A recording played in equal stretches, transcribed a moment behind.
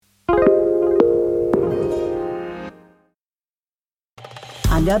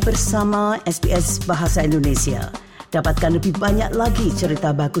Anda bersama SBS Bahasa Indonesia. Dapatkan lebih banyak lagi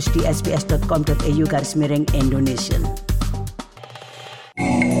cerita bagus di sbs.com.au/Indonesian.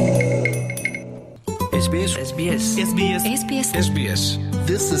 SBS.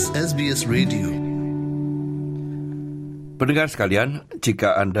 This is SBS Radio. Pendengar sekalian,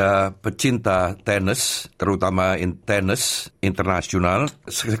 jika Anda pecinta tenis, terutama tenis internasional,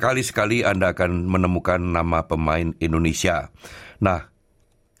 sekali-sekali Anda akan menemukan nama pemain Indonesia. Nah,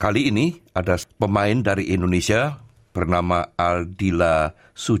 kali ini ada pemain dari Indonesia bernama Aldila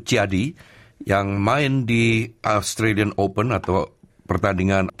Suciadi yang main di Australian Open atau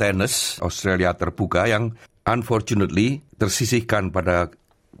pertandingan tenis Australia terbuka yang unfortunately tersisihkan pada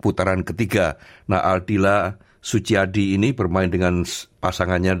putaran ketiga. Nah, Aldila Suciadi ini bermain dengan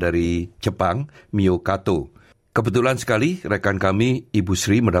pasangannya dari Jepang, Mio Kato. Kebetulan sekali rekan kami, Ibu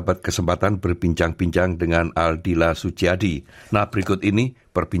Sri, mendapat kesempatan berbincang-bincang dengan Aldila Suciadi. Nah, berikut ini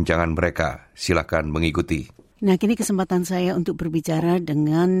perbincangan mereka. Silakan mengikuti. Nah, kini kesempatan saya untuk berbicara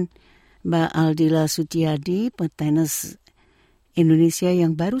dengan Mbak Aldila Suciadi, petenis Indonesia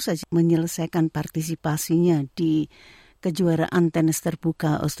yang baru saja menyelesaikan partisipasinya di kejuaraan tenis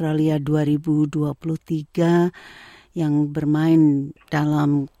terbuka Australia 2023 yang bermain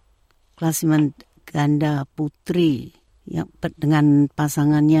dalam klasemen ganda putri yang dengan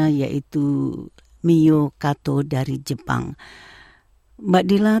pasangannya yaitu Mio Kato dari Jepang. Mbak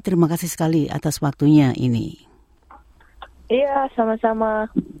Dila, terima kasih sekali atas waktunya ini. Iya,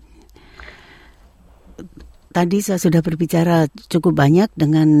 sama-sama. Tadi saya sudah berbicara cukup banyak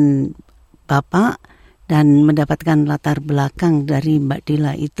dengan Bapak dan mendapatkan latar belakang dari Mbak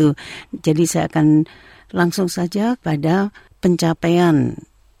Dila itu. Jadi saya akan langsung saja pada pencapaian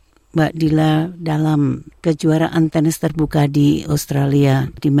Mbak Dila dalam kejuaraan tenis terbuka di Australia,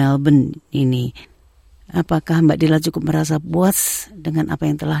 di Melbourne ini. Apakah Mbak Dila cukup merasa puas dengan apa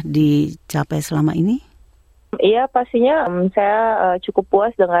yang telah dicapai selama ini? Iya, pastinya saya cukup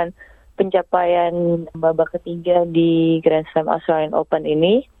puas dengan pencapaian babak ketiga di Grand Slam Australian Open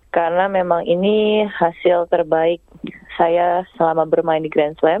ini. Karena memang ini hasil terbaik saya selama bermain di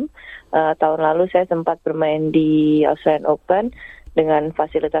Grand Slam. Tahun lalu saya sempat bermain di Australian Open dengan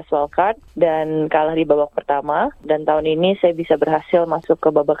fasilitas wildcard dan kalah di babak pertama. Dan tahun ini saya bisa berhasil masuk ke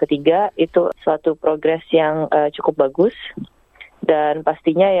babak ketiga. Itu suatu progres yang cukup bagus. Dan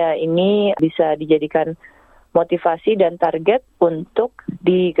pastinya ya ini bisa dijadikan motivasi dan target untuk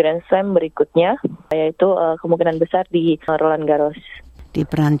di Grand Slam berikutnya, yaitu kemungkinan besar di Roland Garros. Di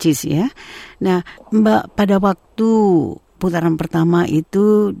Perancis ya. Nah, Mbak, pada waktu putaran pertama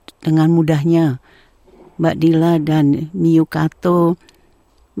itu dengan mudahnya Mbak Dila dan Mio Kato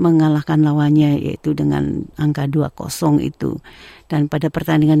mengalahkan lawannya yaitu dengan angka 2-0 itu. Dan pada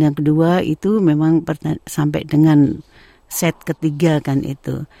pertandingan yang kedua itu memang sampai dengan set ketiga kan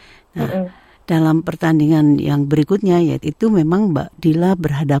itu. Nah, dalam pertandingan yang berikutnya yaitu memang Mbak Dila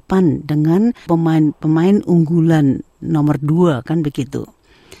berhadapan dengan pemain unggulan nomor 2 kan begitu.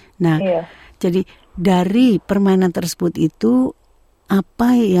 Nah, iya. Jadi dari permainan tersebut itu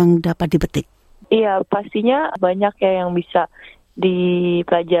apa yang dapat dipetik? Iya, pastinya banyak ya yang bisa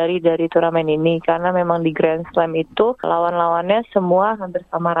dipelajari dari turnamen ini karena memang di Grand Slam itu lawan-lawannya semua hampir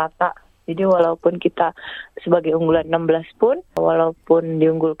sama rata. Jadi walaupun kita sebagai unggulan 16 pun, walaupun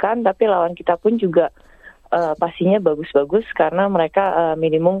diunggulkan, tapi lawan kita pun juga pastinya bagus-bagus karena mereka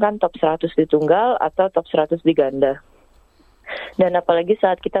minimum kan top 100 di tunggal atau top 100 di ganda. Dan apalagi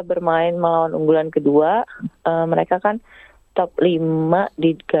saat kita bermain melawan unggulan kedua, mereka kan top 5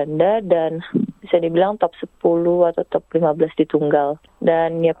 di ganda dan bisa dibilang top 10 atau top 15 di tunggal.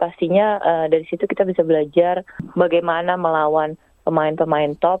 Dan ya pastinya dari situ kita bisa belajar bagaimana melawan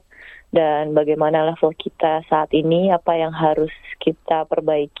pemain-pemain top dan bagaimana level kita saat ini, apa yang harus kita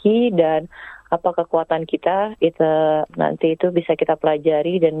perbaiki dan apa kekuatan kita, itu nanti itu bisa kita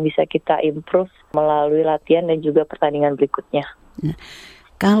pelajari dan bisa kita improve melalui latihan dan juga pertandingan berikutnya. Nah,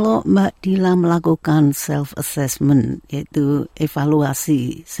 kalau Mbak Dila melakukan self-assessment, yaitu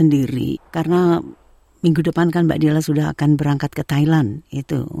evaluasi sendiri, karena minggu depan kan Mbak Dila sudah akan berangkat ke Thailand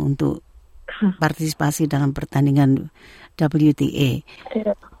itu untuk partisipasi dalam pertandingan WTA.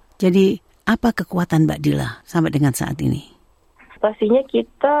 Jadi apa kekuatan Mbak Dila sampai dengan saat ini? Pastinya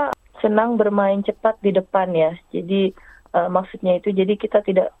kita senang bermain cepat di depan ya. Jadi maksudnya itu jadi kita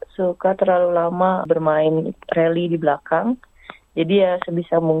tidak suka terlalu lama bermain rally di belakang. Jadi ya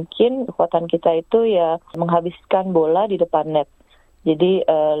sebisa mungkin kekuatan kita itu ya menghabiskan bola di depan net. Jadi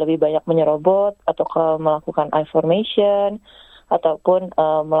lebih banyak menyerobot atau melakukan eye formation ataupun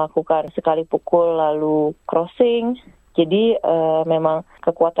melakukan sekali pukul lalu crossing Jadi memang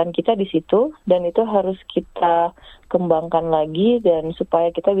kekuatan kita di situ dan itu harus kita kembangkan lagi dan supaya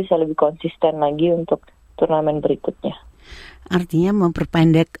kita bisa lebih konsisten lagi untuk turnamen berikutnya. Artinya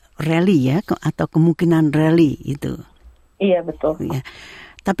memperpendek rally ya, atau kemungkinan rally itu. Iya, betul. Ya.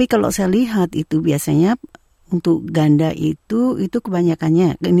 Tapi kalau saya lihat itu biasanya untuk ganda itu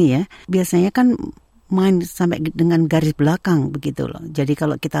kebanyakannya ini ya, biasanya kan main sampai dengan garis belakang begitu loh. Jadi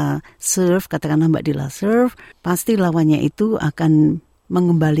kalau kita serve, katakanlah Mbak Dila serve, pasti lawannya itu akan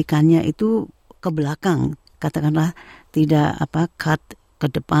mengembalikannya itu ke belakang. Katakanlah tidak cut ke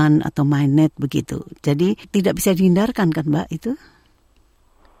depan atau main net begitu. Jadi tidak bisa dihindarkan kan Mbak itu?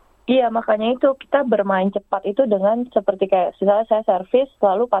 Iya, makanya itu kita bermain cepat itu dengan seperti kayak misalnya saya servis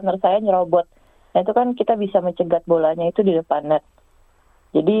lalu partner saya nyerobot. Nah itu kan kita bisa mencegat bolanya itu di depan net.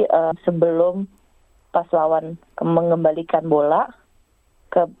 Jadi sebelum pas lawan mengembalikan bola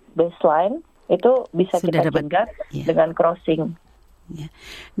ke baseline itu bisa sudah kita cegat dengan crossing. Ya.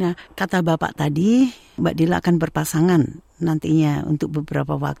 Nah, kata Bapak tadi, Mbak Dila akan berpasangan nantinya untuk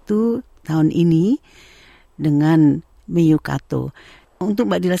beberapa waktu tahun ini dengan Miyukato.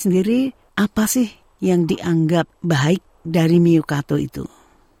 Untuk Mbak Dila sendiri, apa sih yang dianggap baik dari Miyukato itu?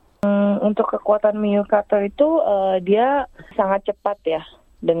 Untuk kekuatan Miyukato itu dia sangat cepat ya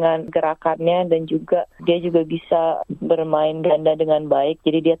dengan gerakannya dan juga dia juga bisa bermain ganda dengan baik.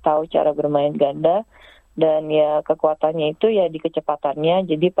 Jadi dia tahu cara bermain ganda. Dan ya kekuatannya itu ya di kecepatannya.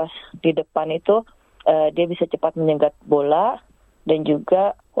 Jadi pas di depan itu dia bisa cepat menyegat bola dan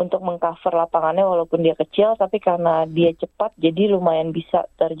juga untuk mengcover lapangannya walaupun dia kecil tapi karena dia cepat jadi lumayan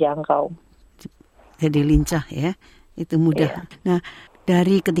bisa terjangkau. Jadi lincah ya, itu mudah. Iya. Nah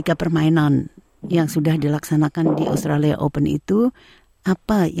dari ketika permainan yang sudah dilaksanakan di Australia Open itu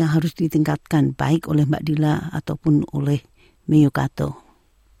apa yang harus ditingkatkan baik oleh Mbak Dila ataupun oleh Miyukato?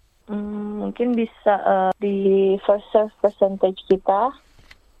 Mungkin bisa di first serve percentage kita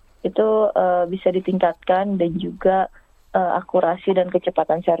itu bisa ditingkatkan dan juga akurasi dan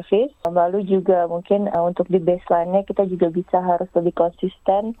kecepatan servis. Lalu juga mungkin untuk di baseline-nya kita juga bisa harus lebih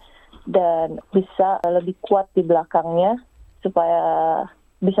konsisten dan bisa lebih kuat di belakangnya supaya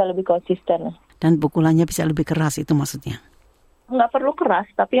bisa lebih konsisten. Dan pukulannya bisa lebih keras itu maksudnya? Nggak perlu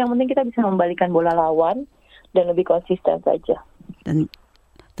keras, tapi yang penting kita bisa membalikan bola lawan dan lebih konsisten saja. Dan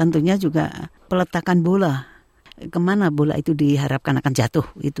tentunya juga peletakan bola, kemana bola itu diharapkan akan jatuh,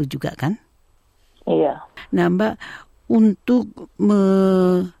 itu juga kan? Iya. Nah Mbak, untuk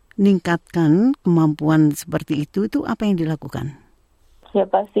meningkatkan kemampuan seperti itu apa yang dilakukan? Ya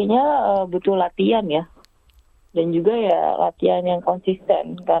pastinya butuh latihan ya. Dan juga ya latihan yang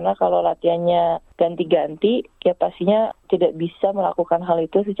konsisten. Karena kalau latihannya ganti-ganti, ya pastinya tidak bisa melakukan hal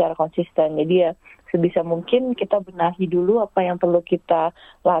itu secara konsisten. Jadi ya sebisa mungkin kita benahi dulu apa yang perlu kita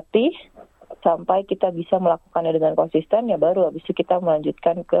latih, sampai kita bisa melakukannya dengan konsisten, ya baru habis itu kita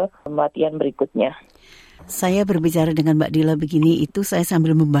melanjutkan ke latihan berikutnya. Saya berbicara dengan Mbak Dila begini, itu saya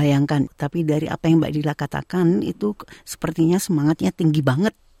sambil membayangkan. Tapi dari apa yang Mbak Dila katakan, itu sepertinya semangatnya tinggi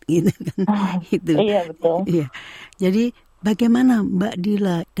banget. Gitu kan? Itu. Iya betul. Iya. Jadi bagaimana Mbak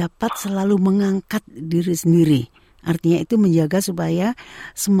Dila dapat selalu mengangkat diri sendiri? Artinya itu menjaga supaya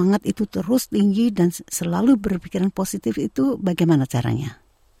semangat itu terus tinggi dan selalu berpikiran positif itu bagaimana caranya?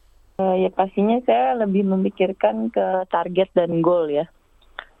 Ya pastinya saya lebih memikirkan ke target dan goal ya.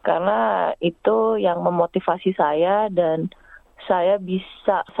 Karena itu yang memotivasi saya dan saya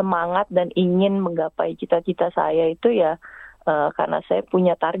bisa semangat dan ingin menggapai cita-cita saya itu ya karena saya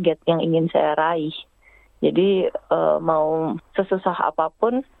punya target yang ingin saya raih. Jadi mau sesusah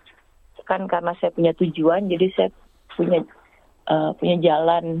apapun kan karena saya punya tujuan, jadi saya punya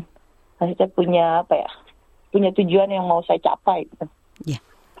jalan, saya punya punya tujuan yang mau saya capai. Gitu. Ya,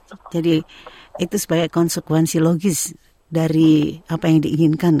 jadi itu sebagai konsekuensi logis dari apa yang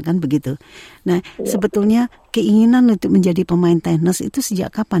diinginkan kan begitu. Nah, sebetulnya keinginan untuk menjadi pemain tenis itu sejak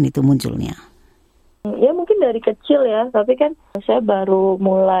kapan itu munculnya? Ya mungkin dari kecil ya, tapi kan saya baru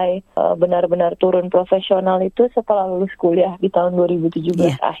mulai benar-benar turun profesional itu setelah lulus kuliah di tahun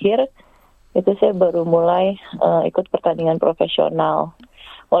 2017 akhir. Itu saya baru mulai ikut pertandingan profesional.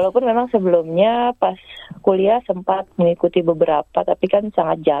 Walaupun memang sebelumnya pas kuliah sempat mengikuti beberapa, tapi kan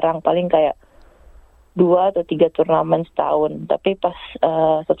sangat jarang, paling kayak 2 atau 3 turnamen setahun. Tapi pas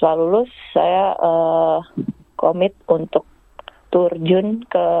setelah lulus saya komit untuk terjun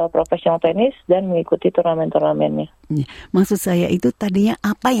ke profesional tenis dan mengikuti turnamen-turnamennya. Maksud saya itu tadinya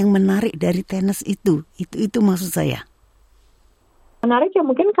apa yang menarik dari tenis itu? Itu maksud saya. Menarik ya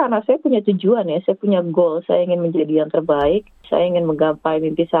mungkin karena saya punya tujuan ya, saya punya goal, saya ingin menjadi yang terbaik, saya ingin menggapai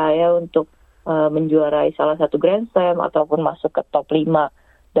mimpi saya untuk menjuarai salah satu Grand Slam ataupun masuk ke top 5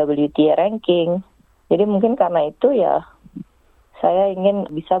 WTA ranking. Jadi mungkin karena itu ya saya ingin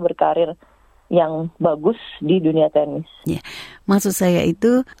bisa berkarir yang bagus di dunia tenis. Ya, maksud saya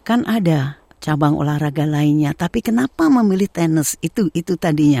itu kan ada cabang olahraga lainnya, tapi kenapa memilih tenis itu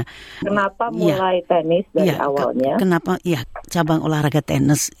tadinya? Kenapa mulai tenis dari awalnya? Kenapa cabang olahraga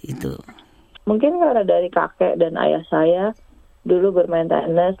tenis itu? Mungkin karena dari kakek dan ayah saya dulu bermain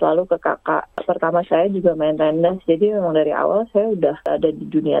tenis, lalu ke kakak pertama saya juga main tenis. Jadi memang dari awal saya udah ada di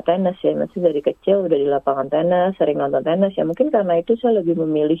dunia tenis ya. Maksudnya dari kecil udah di lapangan tenis, sering nonton tenis ya. Mungkin karena itu saya lebih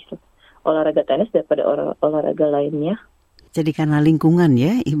memilih olahraga tenis daripada olahraga lainnya. Jadi karena lingkungan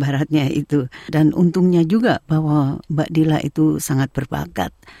ya ibaratnya itu. Dan untungnya juga bahwa Mbak Dila itu sangat berbakat.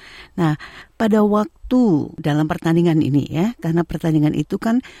 Nah, pada waktu dalam pertandingan ini ya, karena pertandingan itu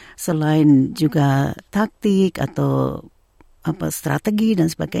kan selain juga taktik atau strategi dan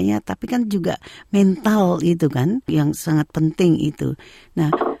sebagainya, tapi kan juga mental itu kan yang sangat penting itu. Nah,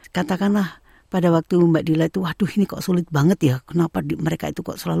 katakanlah pada waktu Mbak Dila itu, waduh ini kok sulit banget ya, kenapa mereka itu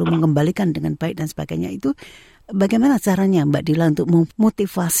kok selalu mengembalikan dengan baik dan sebagainya itu, bagaimana caranya Mbak Dila untuk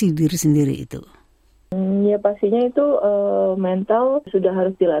memotivasi diri sendiri itu? Ya pastinya itu mental sudah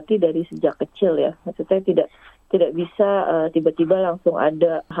harus dilatih dari sejak kecil ya. Maksudnya tidak bisa tiba-tiba langsung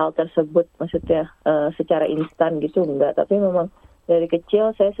ada hal tersebut, maksudnya secara instan gitu, enggak. Tapi memang dari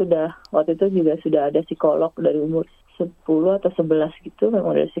kecil saya waktu itu juga sudah ada psikolog dari umur 10 atau 11 gitu,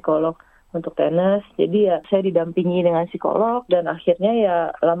 memang ada psikolog untuk tenis. Jadi ya saya didampingi dengan psikolog dan akhirnya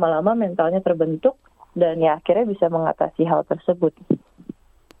ya lama-lama mentalnya terbentuk dan ya akhirnya bisa mengatasi hal tersebut.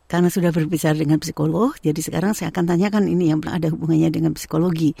 Karena sudah berbicara dengan psikolog, jadi sekarang saya akan tanyakan ini yang ada hubungannya dengan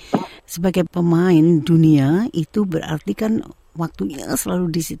psikologi. Sebagai pemain dunia, itu berarti kan waktunya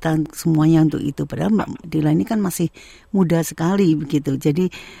selalu disita semuanya untuk itu. Padahal Mbak Dila ini kan masih muda sekali begitu. Jadi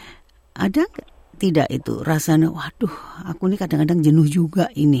ada tidak itu rasanya, waduh aku ini kadang-kadang jenuh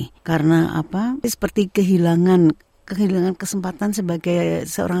juga ini. Karena apa? Seperti kehilangan kesempatan sebagai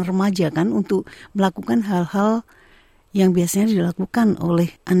seorang remaja kan untuk melakukan hal-hal yang biasanya dilakukan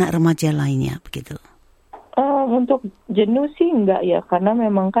oleh anak remaja lainnya begitu. Untuk jenuh sih enggak ya, karena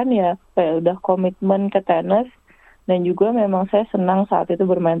memang kan ya kayak udah komitmen ke tenis dan juga memang saya senang saat itu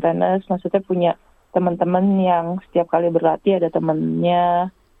bermain tenis. Maksudnya punya teman-teman yang setiap kali berlatih ada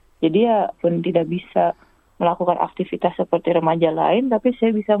temannya. Jadi ya pun tidak bisa melakukan aktivitas seperti remaja lain, tapi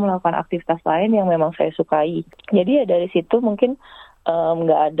saya bisa melakukan aktivitas lain yang memang saya sukai. Jadi ya dari situ mungkin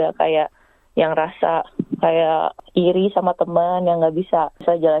nggak ada kayak yang rasa kayak iri sama teman yang nggak bisa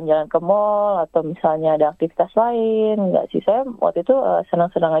jalan-jalan ke mall atau misalnya ada aktivitas lain. Nggak sih, saya waktu itu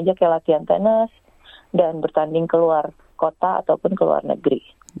senang-senang aja kayak latihan tenis dan bertanding keluar kota ataupun keluar negeri.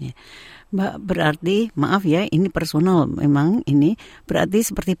 Ya. Mbak, berarti maaf ya ini personal memang ini berarti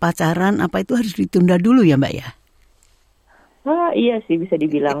seperti pacaran apa itu harus ditunda dulu ya Mbak ya? Iya sih bisa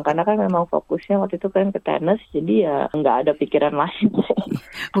dibilang, karena kan memang fokusnya waktu itu kan ke tenis, jadi ya nggak ada pikiran lain.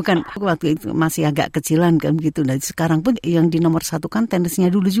 Bukan, waktu itu masih agak kecilan kan gitu. Nah sekarang pun yang di nomor 1 kan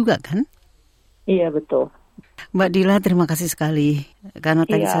tenisnya dulu juga kan? Iya betul. Mbak Dila, terima kasih sekali. Karena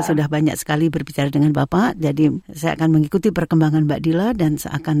tadi saya sudah banyak sekali berbicara dengan Bapak, jadi saya akan mengikuti perkembangan Mbak Dila dan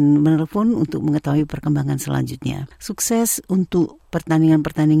saya akan menelpon untuk mengetahui perkembangan selanjutnya. Sukses untuk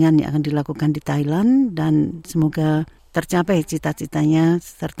pertandingan-pertandingan yang akan dilakukan di Thailand dan semoga tercapai cita-citanya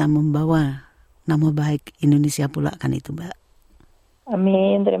serta membawa nama baik Indonesia pula kan itu Mbak.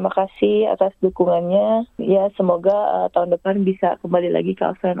 Amin, terima kasih atas dukungannya. Ya semoga tahun depan bisa kembali lagi ke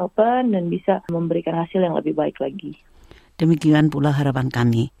Australian Open dan bisa memberikan hasil yang lebih baik lagi. Demikian pula harapan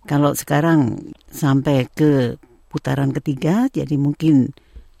kami. Kalau sekarang sampai ke putaran ketiga, jadi mungkin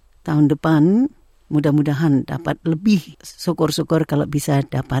tahun depan mudah-mudahan dapat lebih, syukur-syukur kalau bisa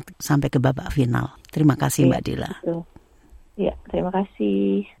dapat sampai ke babak final. Terima kasih Mbak Dila. Betul. Ya, terima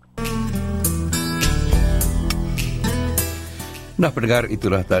kasih. Nah pendengar,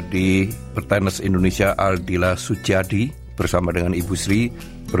 itulah tadi petenis Indonesia Aldila Suciadi bersama dengan Ibu Sri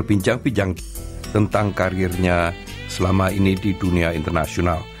berbincang-bincang tentang karirnya selama ini di dunia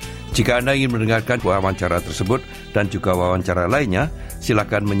internasional. Jika Anda ingin mendengarkan wawancara tersebut dan juga wawancara lainnya,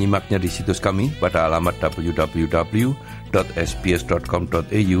 silakan menyimaknya di situs kami pada alamat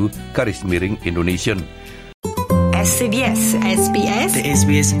www.sbs.com.au/Indonesian. SBS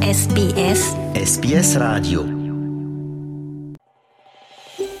Radio.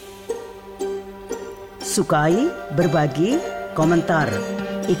 Sukai, berbagi, komentar.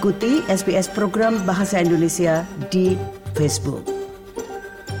 Ikuti SBS program Bahasa Indonesia di Facebook.